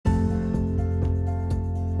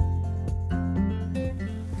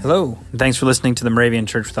Hello, and thanks for listening to the Moravian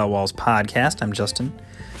Church Without Walls podcast. I'm Justin.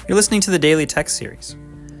 You're listening to the Daily Text Series.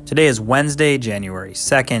 Today is Wednesday, January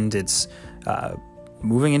 2nd. It's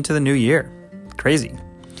moving into the new year. Crazy.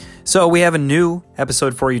 So we have a new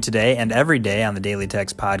episode for you today and every day on the Daily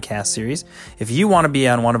Text podcast series. If you want to be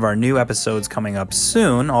on one of our new episodes coming up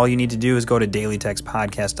soon, all you need to do is go to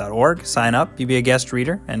dailytextpodcast.org, sign up, you be a guest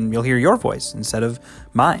reader, and you'll hear your voice instead of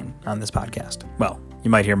mine on this podcast. Well, you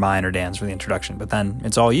might hear mine or Dan's for the introduction, but then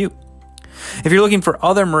it's all you. If you're looking for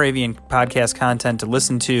other Moravian podcast content to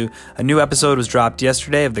listen to, a new episode was dropped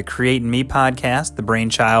yesterday of the Create in Me podcast, the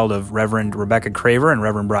brainchild of Reverend Rebecca Craver and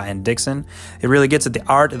Reverend Brian Dixon. It really gets at the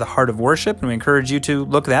art of the heart of worship, and we encourage you to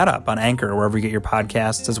look that up on Anchor or wherever you get your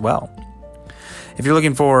podcasts as well. If you're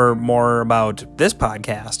looking for more about this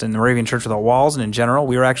podcast and the Moravian Church Without Walls and in general,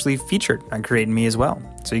 we were actually featured on Create in Me as well.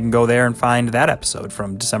 So you can go there and find that episode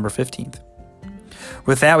from December 15th.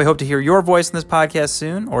 With that, we hope to hear your voice in this podcast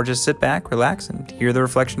soon, or just sit back, relax, and hear the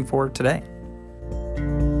reflection for today.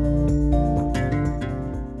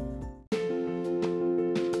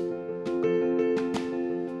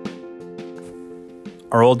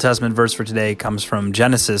 Our Old Testament verse for today comes from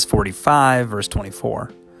Genesis 45, verse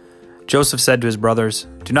 24. Joseph said to his brothers,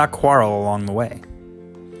 "Do not quarrel along the way."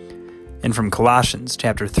 And from Colossians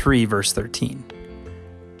chapter 3, verse 13.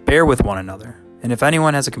 Bear with one another, and if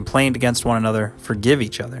anyone has a complaint against one another, forgive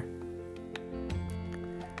each other.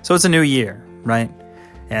 So it's a new year, right?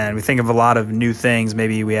 And we think of a lot of new things.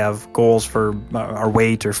 Maybe we have goals for our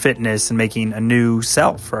weight or fitness and making a new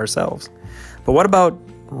self for ourselves. But what about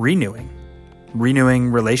renewing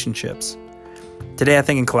relationships? Today, I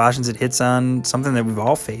think in Colossians, it hits on something that we've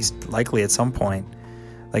all faced, likely at some point.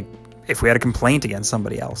 Like if we had a complaint against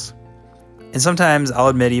somebody else. And sometimes, I'll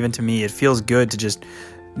admit, even to me, it feels good to just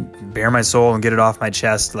bare my soul and get it off my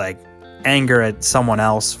chest, like anger at someone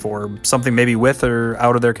else for something maybe with or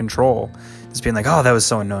out of their control. Just being like, oh, that was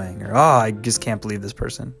so annoying, or oh, I just can't believe this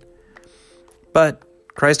person. But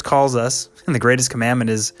Christ calls us, and the greatest commandment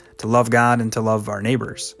is to love God and to love our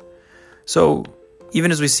neighbors. So even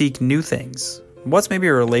as we seek new things, what's maybe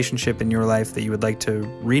a relationship in your life that you would like to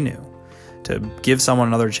renew, to give someone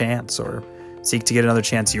another chance, or seek to get another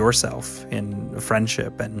chance yourself in a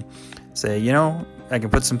friendship and say, I can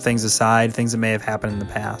put some things aside, things that may have happened in the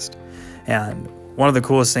past. And one of the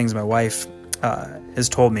coolest things my wife has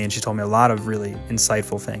told me, and she told me a lot of really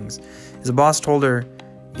insightful things, is a boss told her,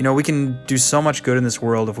 we can do so much good in this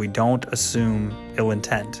world if we don't assume ill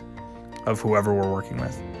intent of whoever we're working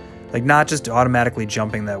with. Like not just automatically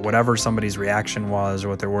jumping that whatever somebody's reaction was or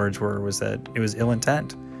what their words were was that it was ill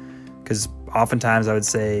intent. Because oftentimes I would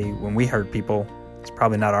say when we hurt people, it's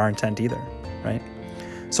probably not our intent either, right?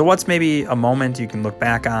 So what's maybe a moment you can look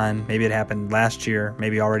back on, maybe it happened last year,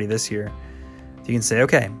 maybe already this year, you can say,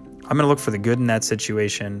 okay, I'm going to look for the good in that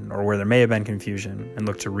situation or where there may have been confusion and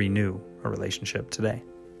look to renew a relationship today.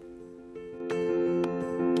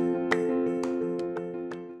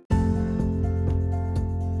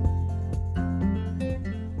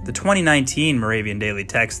 The 2019 Moravian Daily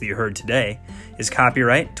Text that you heard today is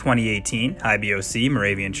copyright 2018 IBOC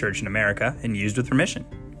Moravian Church in America and used with permission.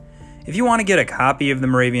 If you want to get a copy of the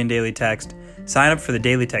Moravian Daily Text, sign up for the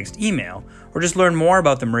Daily Text email, or just learn more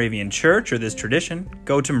about the Moravian Church or this tradition,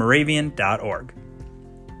 go to moravian.org.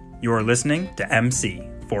 You are listening to MC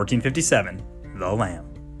 1457, The Lamb.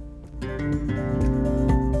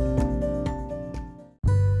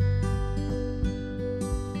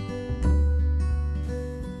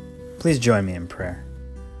 Please join me in prayer.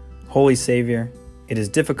 Holy Savior, it is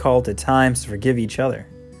difficult at times to forgive each other.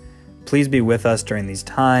 Please be with us during these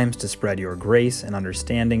times to spread your grace and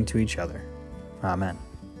understanding to each other. Amen.